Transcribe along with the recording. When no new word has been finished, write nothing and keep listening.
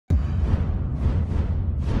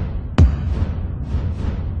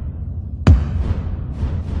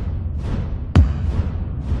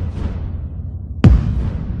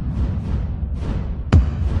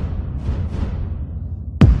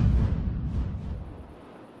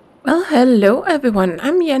Well, hello everyone,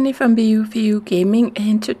 I'm Yeti from VU Gaming,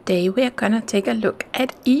 and today we are gonna take a look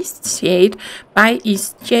at Eastshade by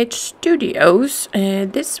Eastshade Studios.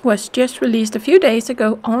 This was just released a few days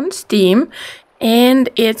ago on Steam, and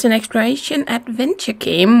it's an exploration adventure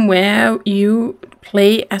game where you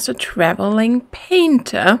play as a traveling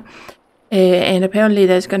painter. And apparently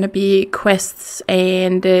there's gonna be quests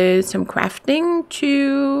and some crafting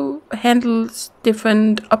to handle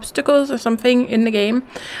different obstacles or something in the game.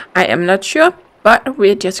 I am not sure, but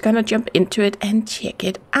we're just gonna jump into it and check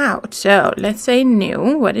it out. So let's say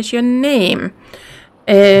new. What is your name?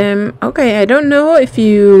 Okay, I don't know if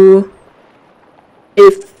you're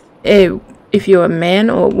a man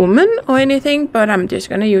or a woman or anything, but I'm just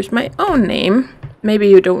gonna use my own name. Maybe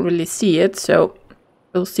you don't really see it, so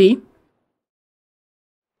we'll see.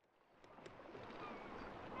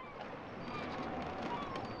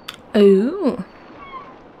 Oh,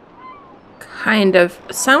 kind of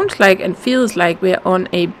sounds like and feels like we're on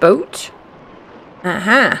a boat.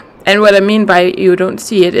 Aha. And what I mean by you don't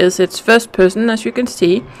see it is it's first person, as you can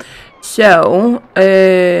see. So,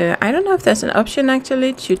 I don't know if there's an option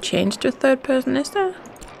actually to change to third person, is there?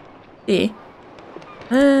 See.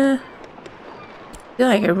 I feel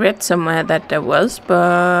like I read somewhere that there was,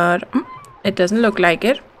 but it doesn't look like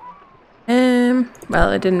it.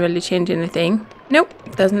 Well, it didn't really change anything. Nope,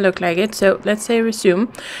 doesn't look like it. So let's say resume.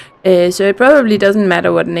 So it probably doesn't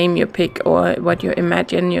matter what name you pick or what you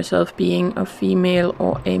imagine yourself being, a female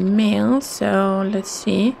or a male. So let's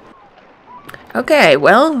see. Okay,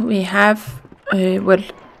 well, we have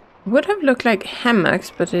what would have looked like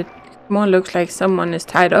hammocks, but it more looks like someone is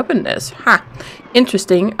tied up in this. Ha!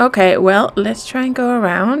 Interesting. Okay, well, let's try and go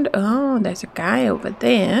around. Oh, there's a guy over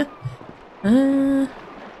there.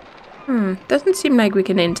 Doesn't seem like we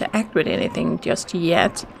can interact with anything just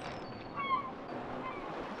yet.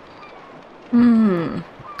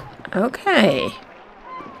 Okay.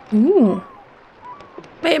 Ooh.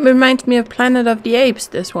 It reminds me of Planet of the Apes,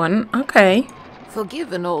 this one. Okay.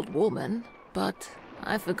 Forgive an old woman, but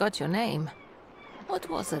I forgot your name. What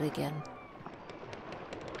was it again?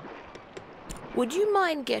 Would you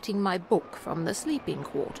mind getting my book from the sleeping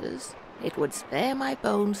quarters? It would spare my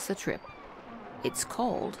bones the trip. It's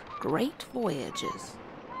called Great Voyages.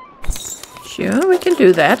 Sure, we can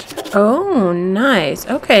do that. Oh, nice.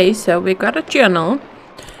 Okay, so we got a journal.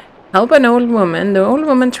 Help an old woman. The old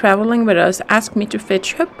woman traveling with us asked me to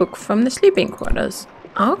fetch her book from the sleeping quarters.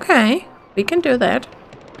 Okay, we can do that.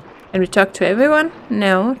 Can we talk to everyone?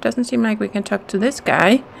 No, doesn't seem like we can talk to this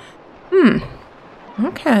guy.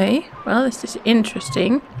 Okay, well, this is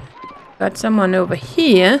interesting. Got someone over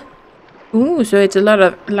here. Ooh, so it's a lot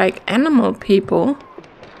of, like, animal people.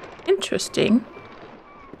 Interesting.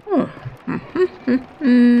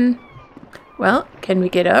 Well, can we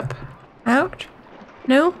get up? Out?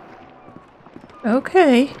 No?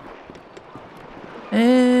 Okay.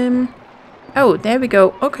 Oh, there we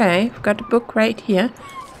go. Okay, we've got the book right here.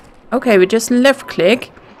 Okay, we just left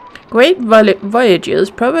click. Great Voyages,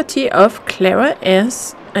 property of Clara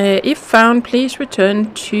S. If found, please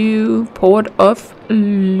return to port of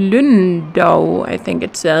Lundau, I think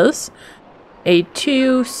it says.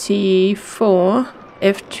 A2, C4,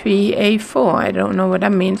 F3, A4. I don't know what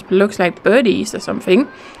that means, but looks like birdies or something.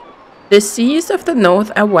 The seas of the north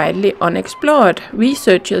are widely unexplored.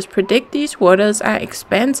 Researchers predict these waters are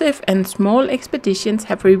expansive, and small expeditions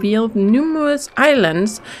have revealed numerous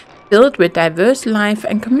islands filled with diverse life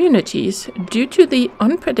and communities. Due to the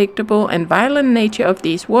unpredictable and violent nature of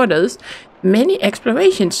these waters, many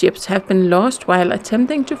exploration ships have been lost while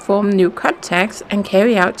attempting to form new contacts and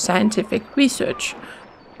carry out scientific research.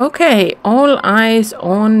 Okay, all eyes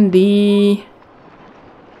on the...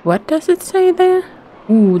 What does it say there?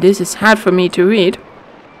 Ooh, this is hard for me to read.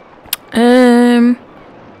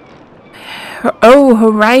 Oh,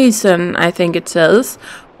 horizon, I think it says.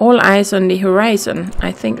 All eyes on the horizon.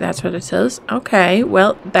 I think that's what it says. Okay,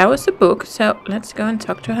 well, that was the book, so let's go and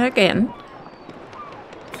talk to her again.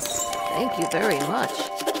 Thank you very much.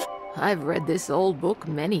 I've read this old book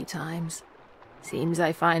many times. Seems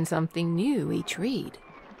I find something new each read.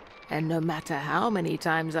 And no matter how many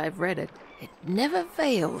times I've read it, it never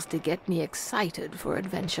fails to get me excited for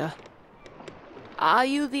adventure. Are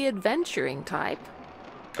you the adventuring type?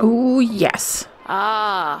 Oh, yes.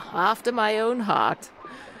 Ah, after my own heart.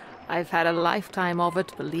 I've had a lifetime of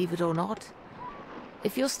it, believe it or not.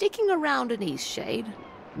 If you're sticking around in Eastshade,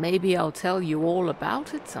 maybe I'll tell you all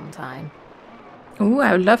about it sometime. Oh,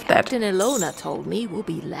 I would love that. Captain Ilona told me we'll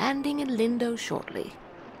be landing in Lindo shortly.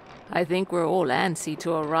 I think we're all antsy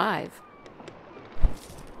to arrive.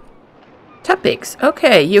 Topics.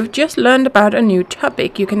 Okay, you've just learned about a new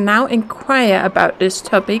topic. You can now inquire about this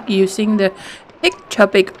topic using the pick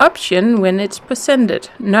topic option when it's presented.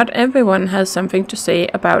 Not everyone has something to say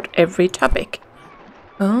about every topic.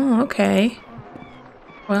 Oh, okay.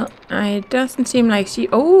 Well, it doesn't seem like she...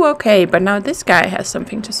 Oh, okay, but now this guy has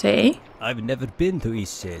something to say. I've never been to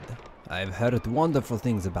Eastshade. I've heard wonderful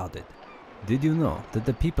things about it. Did you know that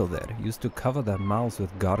the people there used to cover their mouths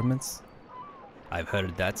with garments? I've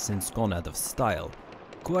heard that's since gone out of style.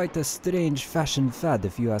 Quite a strange fashion fad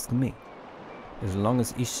if you ask me. As long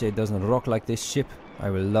as Eastshade doesn't rock like this ship, I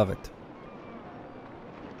will love it.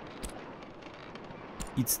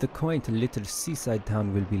 It's the quaint little seaside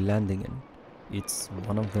town we'll be landing in. It's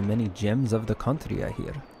one of the many gems of the country, I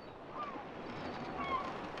hear.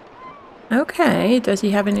 Okay, does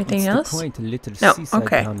he have anything else? The quaint little no, seaside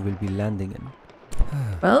okay. town we'll be landing in.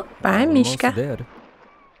 Well, bye, Almost Mishka. there.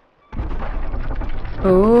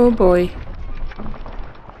 Oh boy.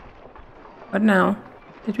 What now?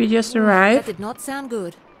 Did we just arrive? That did not sound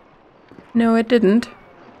good. No, it didn't.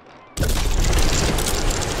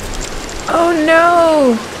 Oh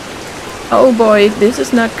no! Oh boy, this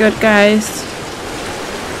is not good, guys.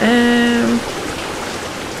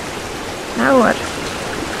 Now what?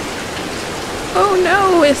 Oh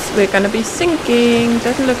no, we're gonna be sinking.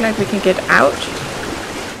 Doesn't look like we can get out.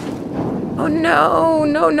 Oh no,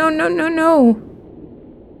 no, no, no, no, no.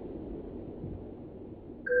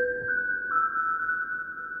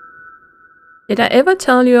 Did I ever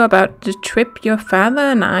tell you about the trip your father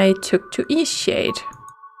and I took to Eastshade?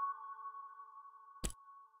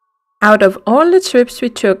 Out of all the trips we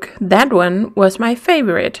took, that one was my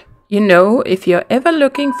favorite. You know, if you're ever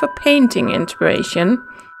looking for painting inspiration.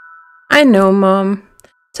 I know, Mom.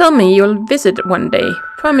 Tell me you'll visit one day.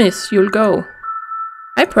 Promise you'll go.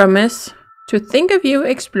 I promise. To think of you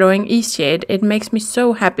exploring Eastshade, it makes me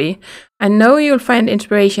so happy. I know you'll find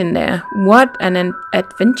inspiration there. What an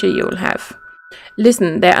adventure you'll have.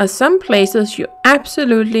 Listen, there are some places you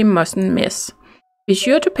absolutely mustn't miss. Be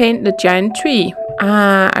sure to paint the giant tree.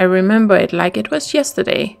 Ah, I remember it like it was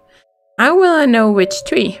yesterday. How will I know which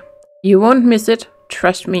tree? You won't miss it,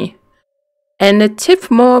 trust me. And the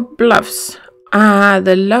Tiffmore Bluffs. Ah,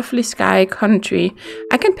 the lovely sky country.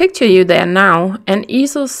 I can picture you there now, an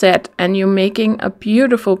easel set and you making a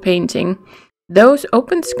beautiful painting. Those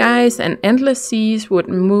open skies and endless seas would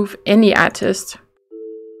move any artist.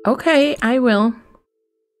 Okay, I will.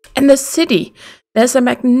 And the city. There's a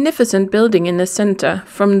magnificent building in the center.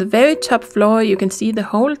 From the very top floor you can see the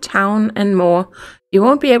whole town and more. You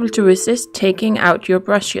won't be able to resist taking out your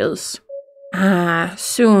brushes. Ah,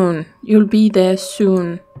 soon. You'll be there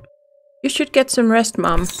soon. You should get some rest,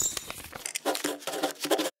 Mom.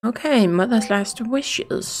 Okay, Mother's last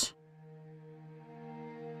wishes.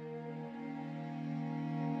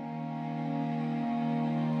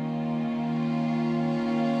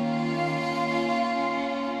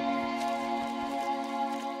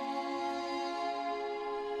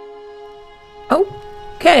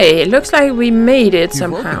 Okay, looks like we made it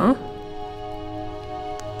somehow.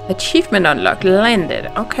 Achievement unlocked, landed.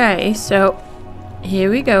 Okay, so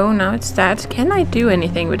here we go. Now it starts. Can I do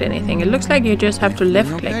anything with anything? It looks like you just have to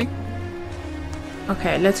left click.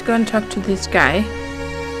 Okay, let's go and talk to this guy.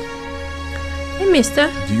 Hey, mister.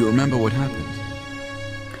 Do you remember what happened?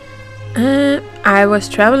 I was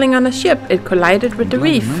traveling on a ship. It collided with the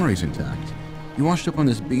reef. The memory's intact. You washed up on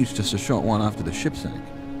this beach just a short while after the ship sank.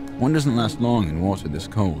 One doesn't last long in water this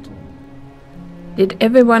cold. Did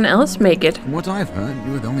everyone else make it? From what I've heard,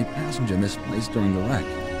 you were the only passenger misplaced during the wreck.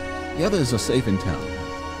 The others are safe in town.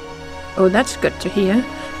 Oh, that's good to hear.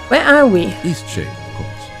 Where are we? Eastshade, of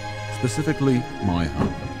course. Specifically, my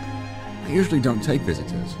home. I usually don't take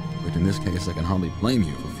visitors, but in this case I can hardly blame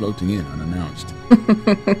you for floating in unannounced.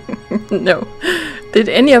 No. Did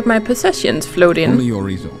any of my possessions float in? Only your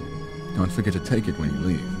easel. Don't forget to take it when you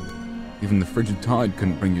leave. Even the frigid tide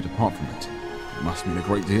couldn't bring you to part from it. It must mean a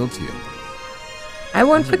great deal to you. I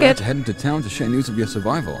won't forget. To head into town to share news of your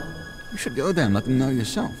survival. You should go there and let them know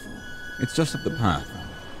yourself. It's just up the path.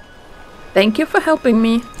 Thank you for helping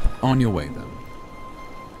me. On your way, then.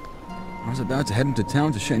 I was about to head into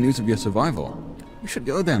town to share news of your survival. You should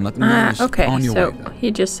go there and let them know okay, on your so way, then.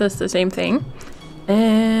 He just says the same thing.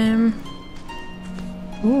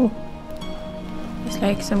 Ooh. It's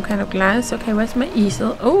like some kind of glass. Okay, where's my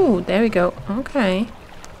easel? Oh, there we go. Okay.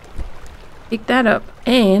 Pick that up.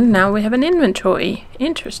 And now we have an inventory.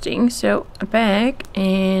 Interesting. So, a bag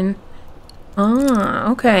and... Ah,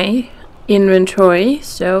 okay. Inventory.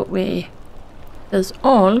 So, there's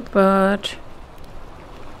all, but...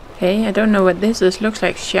 Okay, I don't know what this is. Looks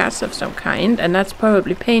like shards of some kind. And that's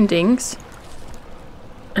probably paintings.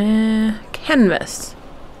 canvas.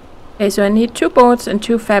 Okay, so I need 2 boards and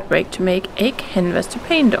 2 fabric to make a canvas to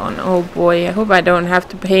paint on. Oh boy, I hope I don't have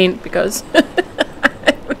to paint because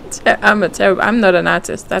I'm not an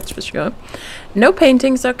artist, that's for sure. No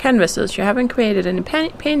paintings or canvases. You haven't created any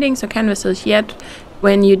paintings or canvases yet.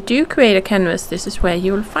 When you do create a canvas, this is where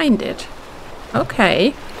you will find it.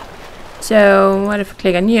 Okay. So, what if I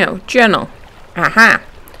click on new? Journal. Aha.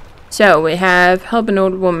 So, we have Help an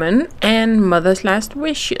Old Woman and Mother's Last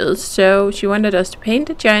Wishes. So, she wanted us to paint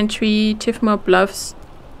a giant tree, Tiffmore Bluffs,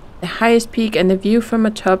 the highest peak, and the view from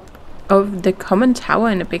atop of the common tower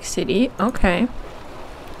in a big city. Okay.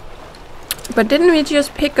 But didn't we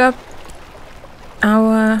just pick up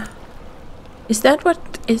our... Is that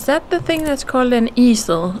the thing that's called an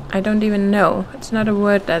easel? I don't even know. It's not a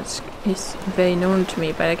word that is very known to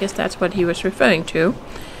me, but I guess that's what he was referring to.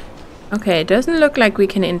 Okay, it doesn't look like we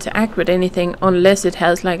can interact with anything unless it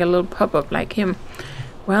has like a little pop-up like him.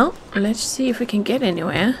 Well, let's see if we can get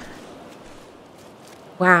anywhere.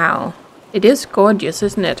 Wow. It is gorgeous,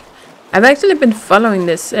 isn't it? I've actually been following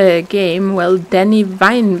this game, well, Danny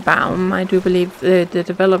Weinbaum, I do believe the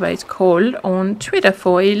developer is called, on Twitter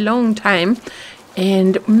for a long time.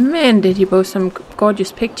 And man, did he post some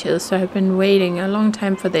gorgeous pictures, so I've been waiting a long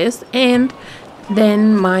time for this. And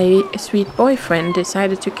then my sweet boyfriend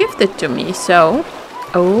decided to gift it to me, so...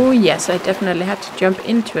 Oh yes, I definitely had to jump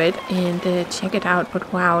into it and check it out,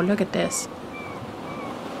 but wow, look at this.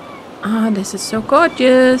 Ah, this is so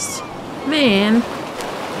gorgeous, man.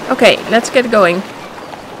 Okay, let's get going.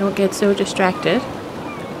 Don't get so distracted.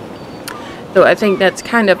 So I think that's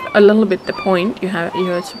kind of a little bit the point.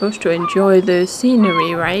 You're supposed to enjoy the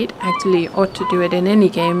scenery, right? Actually, ought to do it in any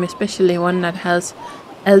game, especially one that has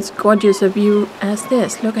as gorgeous a view as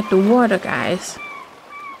this. Look at the water, guys.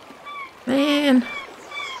 Man,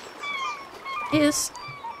 it's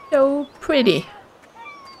so pretty.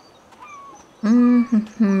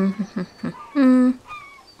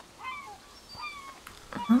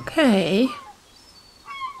 Okay.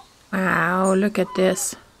 Wow, look at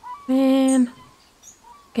this. Man.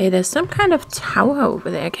 Okay, there's some kind of tower over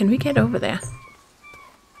there. Can we get over there?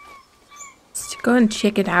 Let's go and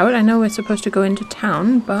check it out. I know we're supposed to go into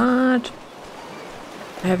town, but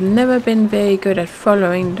I have never been very good at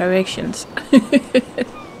following directions.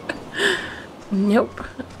 Nope.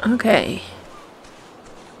 Okay.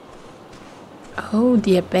 Oh,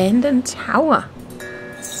 the abandoned tower.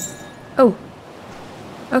 Oh.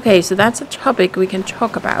 Okay, so that's a topic we can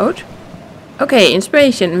talk about. Okay,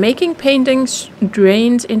 inspiration. Making paintings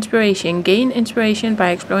drains inspiration. Gain inspiration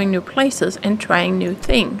by exploring new places and trying new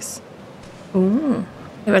things. Ooh.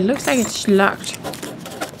 Yeah, it looks like it's locked.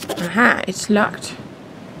 Aha, it's locked.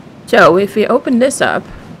 So, if we open this up,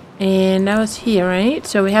 and that was here, right?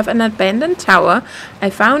 So, we have an abandoned tower. I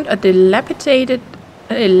found a dilapidated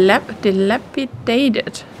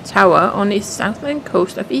tower on the southern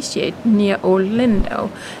coast of Eastshade near Old Lindo.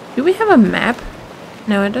 Do we have a map?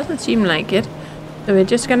 No, it doesn't seem like it. So we're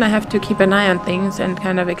just gonna have to keep an eye on things and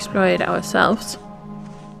kind of explore it ourselves.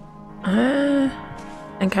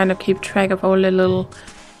 And kind of keep track of all the little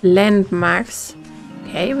landmarks.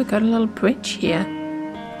 Okay, we got a little bridge here.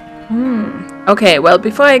 Okay, well,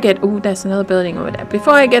 before I get... Oh, there's another building over there.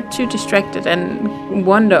 Before I get too distracted and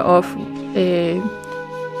wander off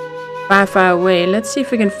far away, let's see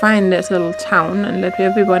if we can find this little town and let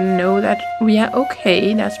everyone know that we are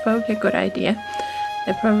okay. That's probably a good idea.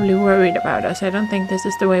 They're probably worried about us. I don't think this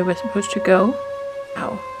is the way we're supposed to go.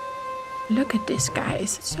 Wow. Look at this,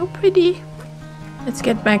 guys. It's so pretty. Let's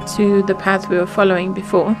get back to the path we were following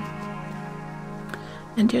before.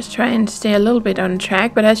 And just try and stay a little bit on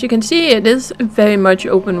track. But as you can see, it is very much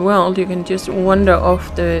open world. You can just wander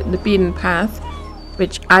off the beaten path,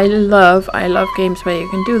 which I love. I love games where you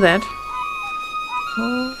can do that.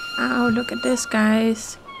 Oh, wow, look at this,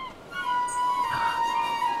 guys.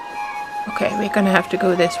 Okay, we're gonna have to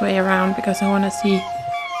go this way around because I want to see.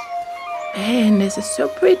 Man, this is so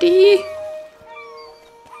pretty.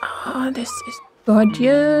 Oh, this is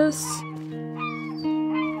gorgeous.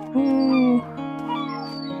 Ooh.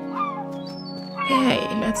 Okay,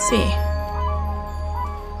 let's see.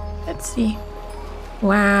 Let's see.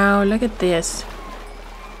 Wow, look at this.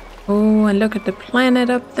 Oh, and look at the planet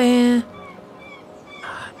up there.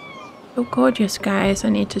 So gorgeous, guys. I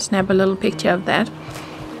need to snap a little picture of that.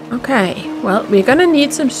 Okay, well, we're gonna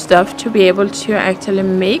need some stuff to be able to actually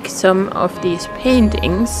make some of these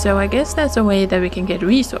paintings. So I guess that's a way that we can get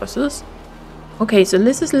resources. Okay, so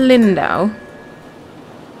this is Lindau.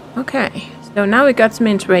 Okay, so now we got some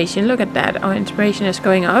inspiration. Look at that. Our inspiration is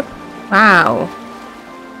going up. Wow.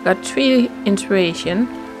 Got 3 inspiration.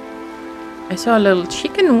 I saw a little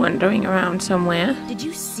chicken wandering around somewhere. Did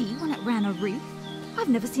you see when it that ran a reef? I've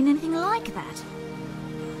never seen anything like that.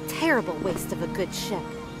 Terrible waste of a good ship.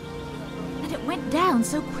 And it went down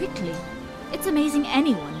so quickly. It's amazing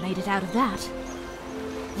anyone made it out of that.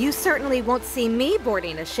 You certainly won't see me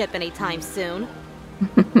boarding a ship anytime soon.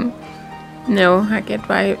 No, I get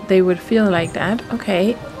why they would feel like that.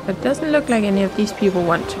 Okay, but it doesn't look like any of these people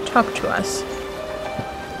want to talk to us.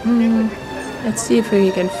 Let's see if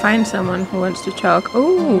we can find someone who wants to talk.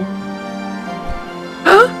 Oh!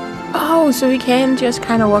 Oh, so we can just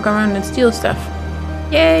kind of walk around and steal stuff.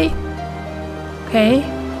 Yay! Okay.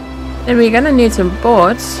 Then we're gonna need some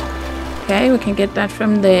boards. Okay, we can get that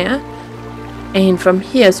from there. And from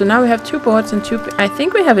here. So now we have 2 boards and 2... I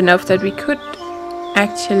think we have enough that we could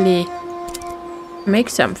actually make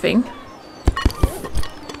something.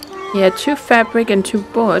 Yeah, 2 fabric and 2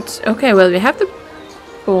 boards. Okay, well, we have the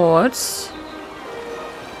boards.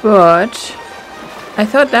 But I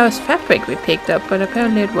thought that was fabric we picked up, but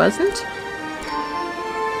apparently it wasn't.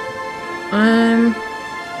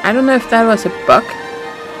 I don't know if that was a bug.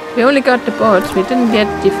 We only got the boards, we didn't get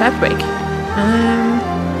the fabric.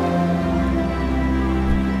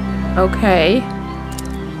 Okay.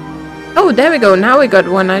 Oh, there we go. Now we got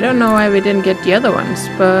one. I don't know why we didn't get the other ones,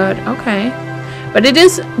 but okay. But it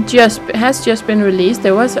has just been released.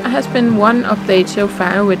 There has been one update so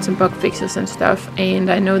far with some bug fixes and stuff, and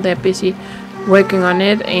I know they're busy working on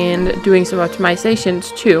it and doing some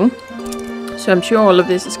optimizations too. So I'm sure all of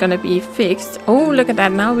this is gonna be fixed. Oh, look at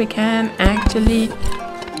that! Now we can actually.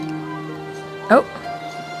 Oh.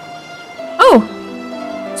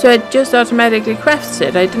 So it just automatically crafts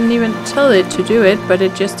it. I didn't even tell it to do it, but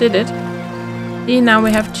it just did it. See, now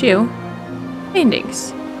we have 2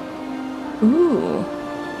 paintings. Ooh.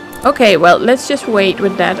 Okay, well, let's just wait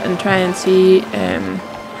with that and try and see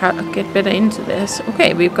how to get better into this.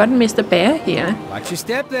 Okay, we've got Mr. Bear here. Watch your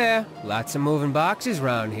step there. Lots of moving boxes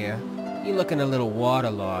around here. You're looking a little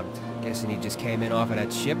waterlogged. Guessing you just came in off of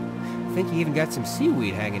that ship. I think you even got some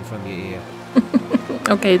seaweed hanging from your ear.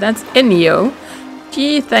 Okay, that's Ennio.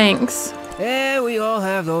 Gee, thanks. Yeah, we all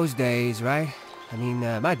have those days, right? I mean,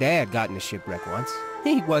 my dad got in a shipwreck once.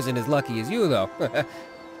 He wasn't as lucky as you, though.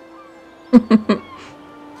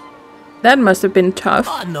 That must have been tough.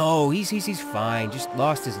 Oh, no, he's fine. Just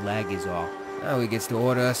lost his leg is all. Now he gets to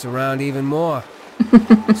order us around even more.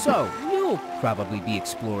 So, you'll probably be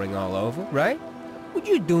exploring all over, right? Would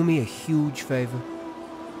you do me a huge favor?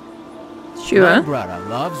 Sure. My brother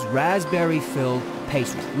loves raspberry-filled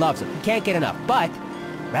pastries. Loves them. He can't get enough. But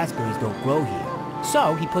raspberries don't grow here.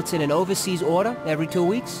 So he puts in an overseas order every 2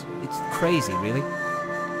 weeks. It's crazy, really.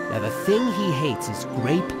 Now, the thing he hates is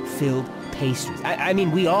grape-filled pastries. I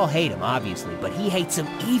mean, we all hate them, obviously, but he hates them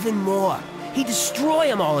even more. He'd destroy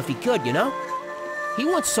them all if he could, you know? He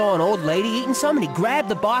once saw an old lady eating some, and he grabbed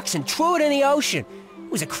the box and threw it in the ocean.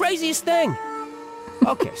 It was the craziest thing.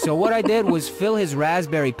 Okay, so what I did was fill his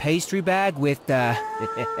raspberry pastry bag with,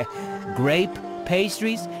 grape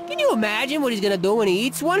pastries. Can you imagine what he's gonna do when he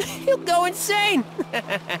eats one? He'll go insane!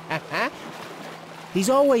 He's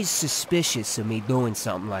always suspicious of me doing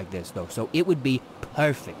something like this, though, so it would be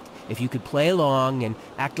perfect if you could play along and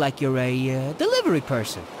act like you're a, delivery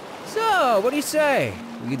person. So, what do you say?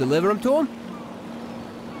 Will you deliver them to him?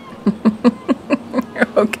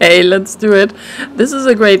 Okay, let's do it. This is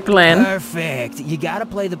a great plan. Perfect. You gotta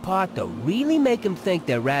play the part, though. Really make them think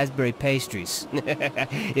they're raspberry pastries.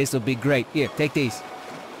 This'll be great. Here, take these.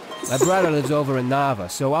 My brother lives over in Nava,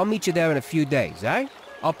 so I'll meet you there in a few days, eh?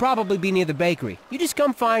 I'll probably be near the bakery. You just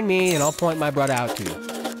come find me, and I'll point my brother out to you.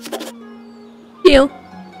 Deal.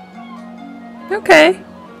 Okay.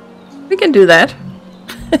 We can do that.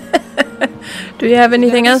 Do you have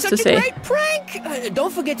anything else to say? Such a great prank!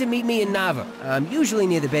 Don't forget to meet me in Nava. I'm usually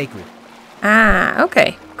near the bakery. Ah,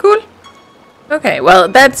 okay. Cool. Okay, well,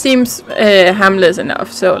 that seems harmless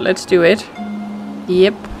enough, so let's do it.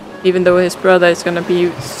 Yep. Even though his brother is gonna be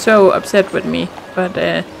so upset with me. But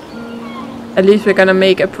at least we're gonna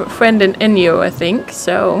make a friend in Ennio, I think,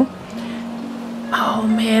 so... Oh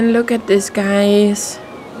man, look at this, guys.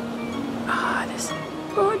 Ah, this is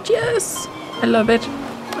gorgeous. I love it.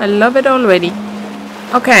 I love it already.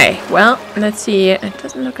 Okay, well, let's see. It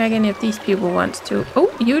doesn't look like any of these people wants to...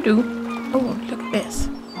 Oh, you do. Oh, look at this.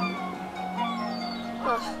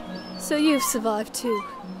 So you've survived too.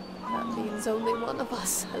 That means only one of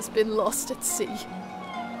us has been lost at sea.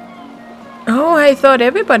 Oh, I thought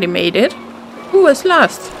everybody made it. Who was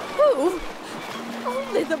lost? Who?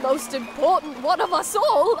 Only the most important one of us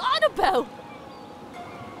all, Annabelle!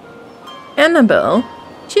 Annabelle?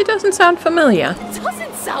 She doesn't sound familiar.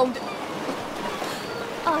 Doesn't sound...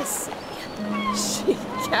 I see. She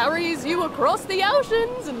carries you across the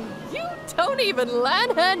oceans and You don't even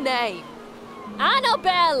learn her name.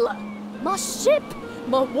 Annabelle! My ship!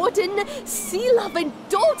 My wooden, sea-loving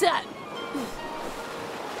daughter!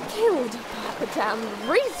 Killed by the damn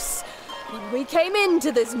reefs when we came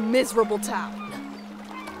into this miserable town.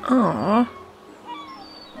 Aww.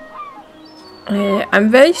 I'm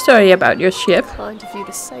very sorry about your ship. Kind of you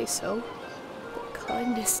to say so. But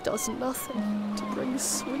kindness does nothing to bring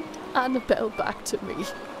sweet Annabelle back to me.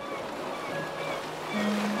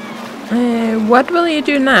 What will you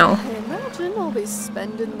do now? I imagine I'll be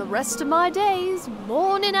spending the rest of my days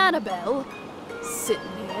mourning Annabelle,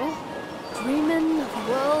 sitting here, dreaming of a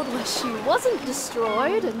world where she wasn't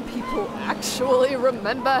destroyed and people actually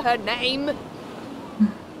remember her name.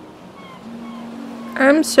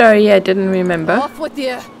 I'm sorry I didn't remember. Off with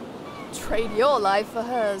you! Trade your life for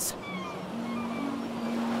hers.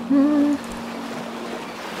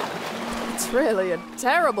 It's really a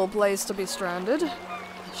terrible place to be stranded. A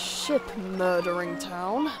ship-murdering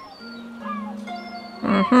town.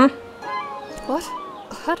 What?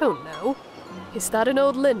 I don't know. Is that in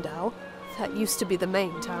Old Lindau? That used to be the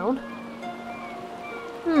main town.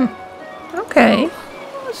 Okay.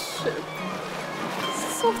 Oh, ship.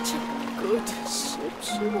 Such a good ship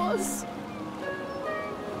she was.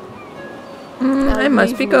 I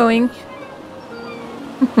must be going.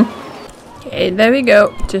 Okay, there we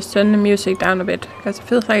go. Just turn the music down a bit, because it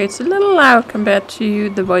feels like it's a little loud compared to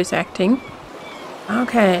the voice acting.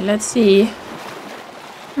 Okay, let's see.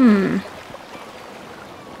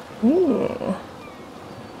 Ooh.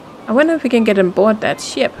 I wonder if we can get on board that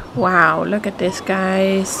ship. Wow, look at this,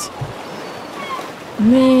 guys.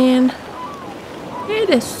 Man. It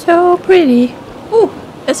is so pretty. Ooh,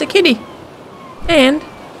 there's a kitty. And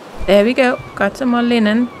there we go. Got some more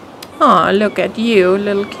linen. Aw, look at you,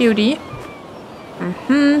 little cutie.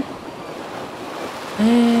 And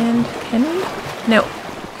can we? No,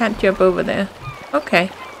 can't jump over there.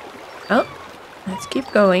 Okay. Well, let's keep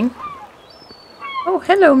going. Oh,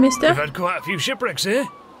 hello, mister. We've had quite a few shipwrecks here.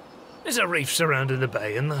 There's a reef surrounding the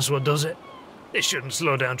bay, and that's what does it. This shouldn't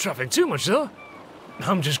slow down traffic too much, though.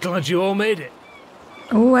 I'm just glad you all made it.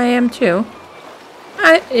 Oh, I am too.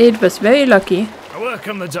 It was very lucky. I work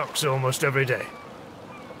on the docks almost every day.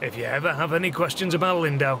 If you ever have any questions about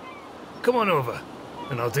Lindau, come on over,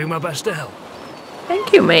 and I'll do my best to help.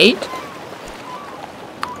 Thank you, mate.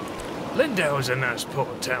 Lindau is a nice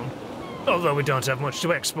port town, although we don't have much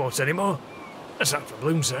to export anymore, aside from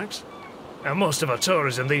loom sacks. And most of our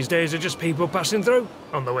tourism these days are just people passing through,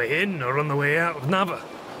 on the way in or on the way out of Nava.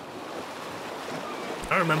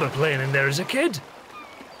 I remember playing in there as a kid.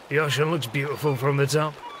 The ocean looks beautiful from the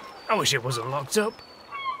top. I wish it wasn't locked up.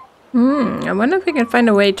 I wonder if we can find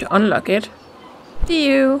a way to unlock it. See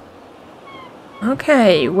you.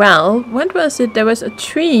 Okay, well, what was it? There was a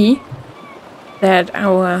tree that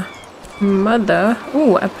our mother...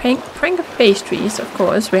 Ooh, a prank of pastries, of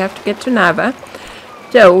course. We have to get to Nava.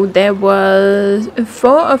 So, there was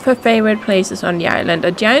 4 of her favorite places on the island.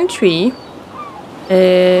 A giant tree.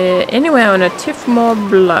 Anywhere on a Tiffmore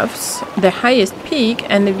Bluffs, the highest peak,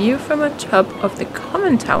 and a view from the top of the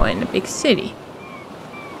common tower in the big city.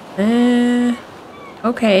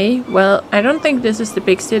 Okay, well, I don't think this is the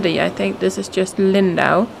big city. I think this is just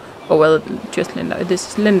Lindau. Oh, well, just Lindau. This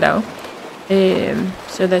is Lindau.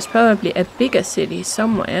 So there's probably a bigger city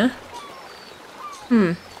somewhere.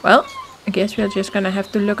 Well, I guess we're just gonna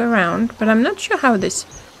have to look around. But I'm not sure how this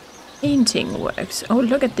painting works. Oh,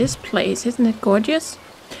 look at this place. Isn't it gorgeous?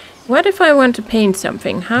 What if I want to paint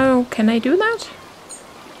something? How can I do that?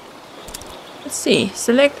 Let's see.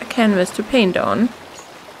 Select a canvas to paint on.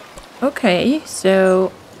 Okay,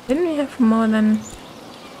 so didn't we have more than...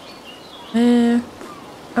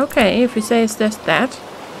 okay, if we say it's just that.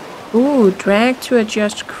 Ooh, drag to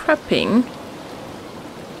adjust cropping.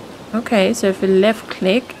 Okay, so if we left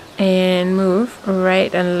click and move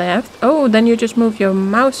right and left. Oh, then you just move your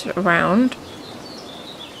mouse around.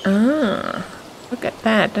 Ah, look at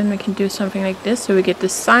that. Then we can do something like this. So we get the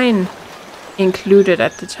sign included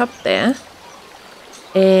at the top there.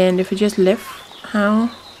 And if we just left, how?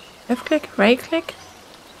 Left click, right click.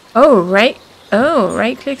 Oh, right. Oh,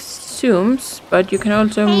 right click zooms, but you can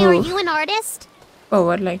also move. Hey, are you an artist?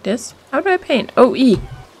 Forward like this. How do I paint? Oh, E.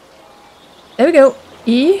 There we go.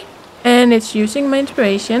 E. And it's using my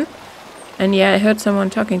inspiration. And yeah, I heard someone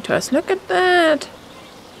talking to us. Look at that.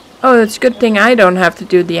 Oh, it's a good thing I don't have to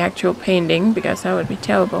do the actual painting, because that would be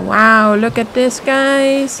terrible. Wow, look at this,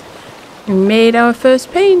 guys. We made our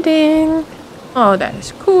first painting. Oh, that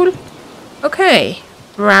is cool. Okay.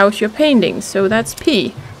 Browse your paintings. So that's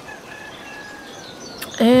P.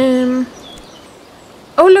 Oh,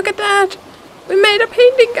 look at that. We made a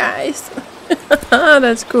painting, guys.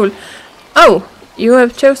 That's cool. Oh, you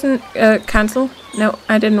have chosen cancel. No,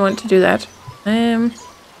 I didn't want to do that.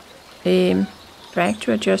 Drag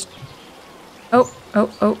to adjust. Oh,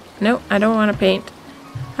 no, I don't want to paint.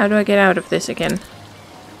 How do I get out of this again?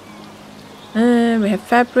 We have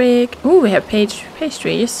fabric. Ooh, we have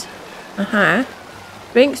pastries.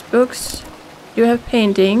 Drinks, books. Do you have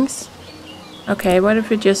paintings? Okay, what if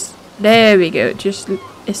we just... There we go. Just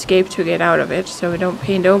escape to get out of it so we don't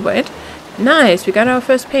paint over it. Nice, we got our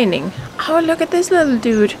first painting. Oh, look at this little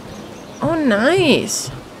dude. Oh, nice.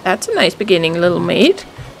 That's a nice beginning, little mate.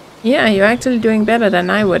 Yeah, you're actually doing better than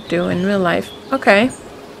I would do in real life. Okay.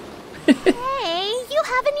 Hey, you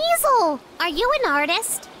have an easel. Are you an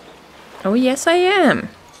artist? Oh, yes, I am.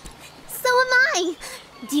 So am I.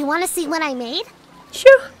 Do you want to see what I made?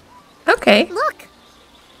 Sure. Okay. Look.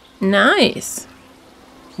 Nice.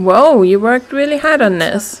 Whoa, you worked really hard on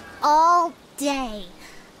this. All day.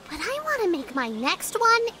 But I want to make my next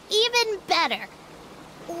one even better.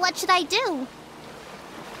 What should I do?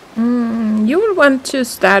 You will want to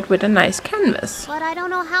start with a nice canvas. But I don't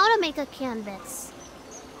know how to make a canvas.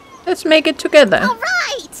 Let's make it together. All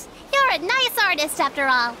right! You're a nice artist after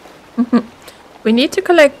all. We need to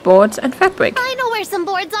collect boards and fabric. I know where some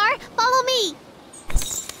boards are. Follow me.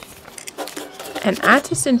 An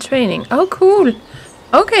artist in training. Oh, cool.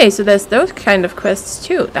 Okay, so there's those kind of quests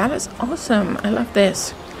too. That is awesome. I love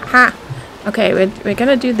this. Ha! Okay, we're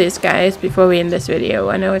gonna do this, guys, before we end this video.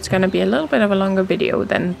 I know it's gonna be a little bit of a longer video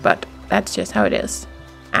then, but that's just how it is.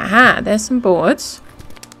 Aha, there's some boards.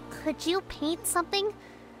 Could you paint something?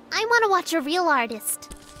 I want to watch a real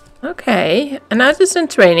artist. Okay, an artist in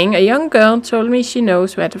training. A young girl told me she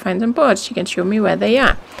knows where to find some boards. She can show me where they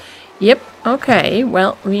are. Yep, okay,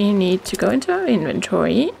 well, we need to go into our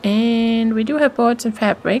inventory, and we do have boards and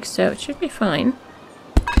fabric, so it should be fine.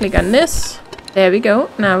 Click on this. There we go.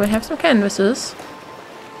 Now we have some canvases.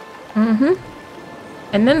 And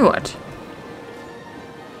then what?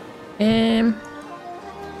 Then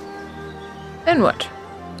what?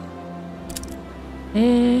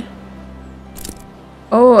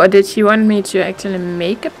 Oh, or did she want me to actually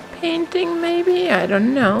make a painting, maybe? I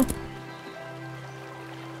don't know.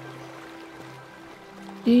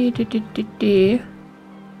 Oh, you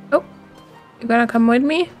gonna come with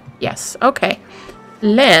me? Yes, okay.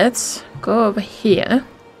 Let's go over here.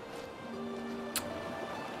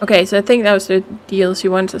 Okay, so I think that was the deal. She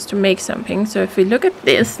wants us to make something. So if we look at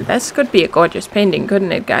this, this could be a gorgeous painting,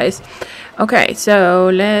 couldn't it, guys? Okay,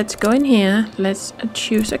 so let's go in here. Let's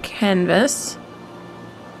choose a canvas.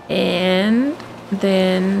 And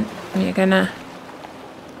then we're gonna,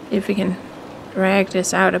 if we can drag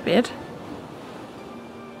this out a bit.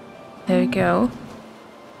 There we go.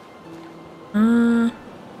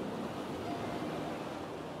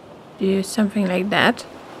 Do something like that.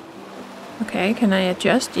 Okay, can I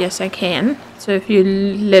adjust? Yes, I can. So if you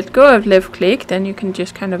let go of left click, then you can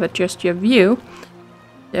just kind of adjust your view.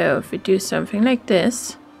 So if we do something like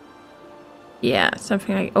this. Yeah,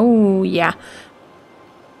 something like, oh yeah.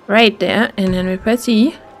 Right there, and then we press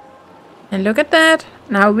E. And look at that.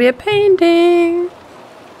 Now we're painting.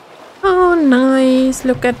 Oh, nice.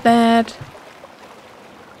 Look at that.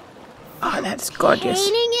 Oh, that's gorgeous.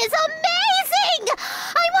 Painting is amazing!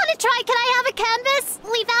 I want to try. Can I have a canvas?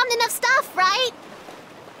 We found enough stuff, right?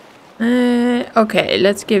 Okay,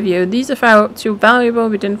 let's give you. These are far too valuable.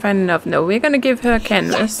 We didn't find enough. No, we're gonna give her a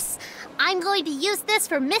canvas. Yes! I'm going to use this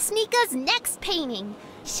for Miss Nika's next painting.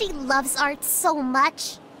 She loves art so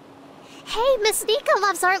much. Hey, Miss Nika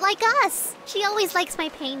loves art like us. She always likes my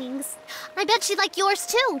paintings. I bet she'd like yours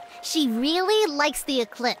too. She really likes the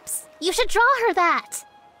eclipse. You should draw her that.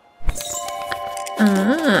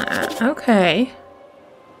 Ah, okay.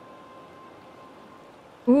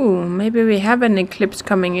 Ooh, maybe we have an eclipse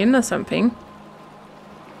coming in or something.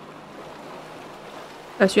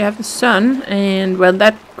 Because you have the sun, and well,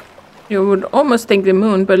 that you would almost think the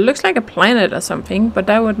moon, but it looks like a planet or something. But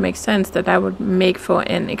that would make sense that would make for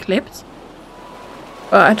an eclipse.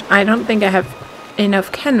 But I don't think I have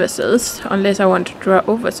enough canvases, unless I want to draw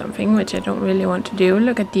over something, which I don't really want to do.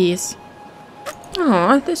 Look at these.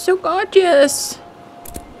 Oh, they're so gorgeous.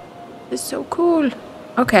 They're so cool.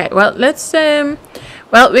 Okay, well, let's,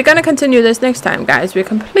 well, we're gonna continue this next time, guys. We're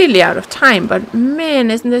completely out of time, but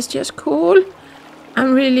man, isn't this just cool?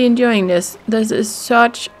 I'm really enjoying this. This is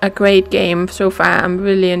such a great game so far. I'm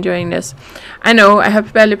really enjoying this. I know I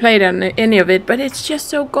have barely played on any of it, but it's just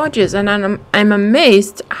so gorgeous, and I'm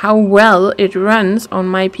amazed how well it runs on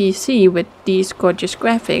my PC with these gorgeous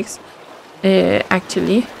graphics.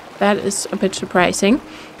 Actually, that is a bit surprising.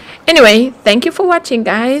 Anyway, thank you for watching,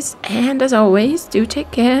 guys, and as always, do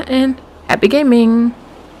take care and happy gaming.